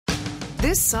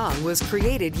This song was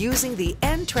created using the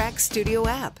N-Track Studio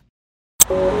app.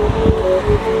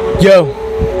 Yo,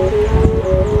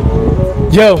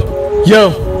 yo,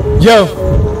 yo, yo,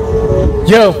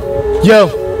 yo,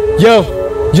 yo,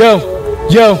 yo, yo,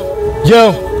 yo,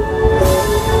 yo.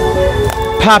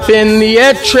 Pop in the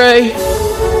air tray.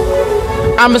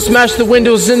 I'ma smash the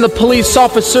windows in the police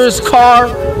officer's car.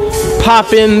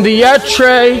 Pop in the air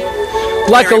tray.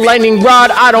 Like a lightning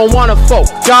rod, I don't wanna fuck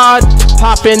God.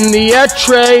 Pop in the air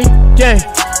tray. Yeah.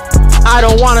 I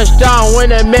don't wanna down when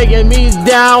they're making me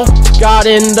down. God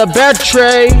in the bed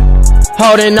tray.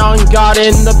 Holding on, God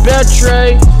in the bed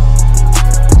tray.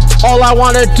 All I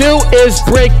wanna do is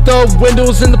break the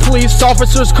windows in the police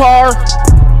officer's car.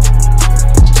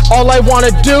 All I wanna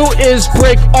do is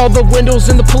break all the windows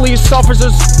in the police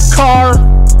officer's car.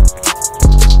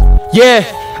 Yeah,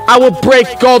 I will break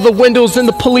all the windows in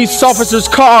the police officer's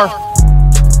car.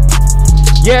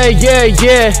 Yeah, yeah,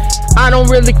 yeah. I don't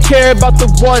really care about the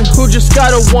one who just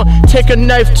got a one. Take a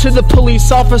knife to the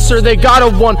police officer, they got a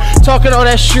one. Talking all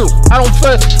that shit, I don't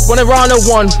feel when they're on a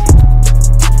one.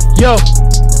 Yo,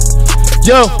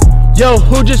 yo, yo,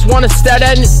 who just wanna stab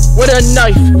at it with a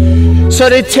knife? So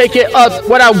they take it up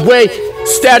what I weigh.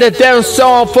 Stab it down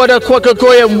so for the quicker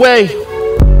going way.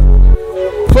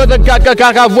 For the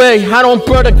gaga way, I don't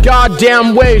burn the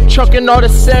goddamn way. Trucking all the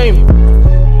same.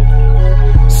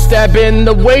 Stabbing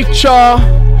the weight, y'all.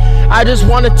 I just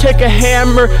wanna take a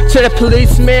hammer to the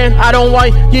policeman. I don't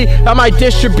want my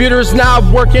distributor's not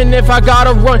working. If I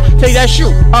gotta run, take that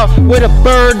shoot up with the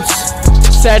birds.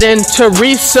 Set in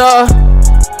Teresa.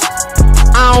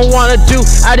 I don't wanna do,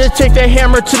 I just take the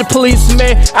hammer to the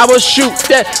policeman. I will shoot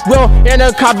that will in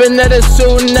a cabinet as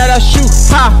soon as I shoot.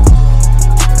 Ha!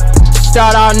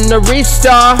 Start on the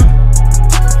restart.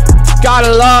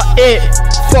 Gotta love it.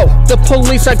 Fuck the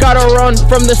police, I gotta run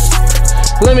from the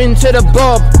lemon to the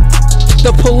bub.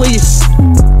 The police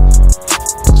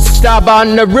stop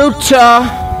on the router.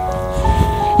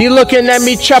 You looking at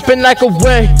me chopping like a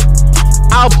way.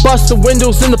 I'll bust the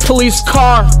windows in the police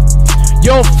car.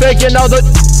 You're faking all the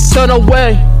turn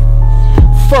away.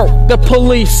 Fuck the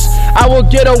police. I will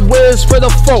get a whiz for the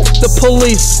fuck the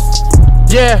police.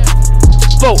 Yeah,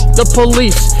 fuck the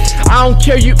police. I don't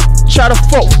care, you try to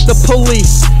fuck the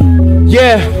police.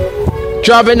 Yeah,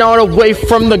 driving all the way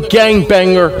from the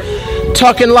gangbanger.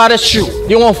 Talking a lot of shit,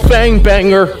 you want fang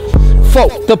banger.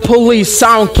 Fuck the police,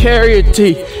 I don't carry a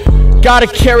T. Got a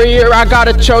carrier, I got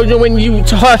a children when you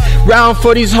round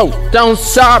for these hoes. Don't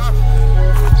stop.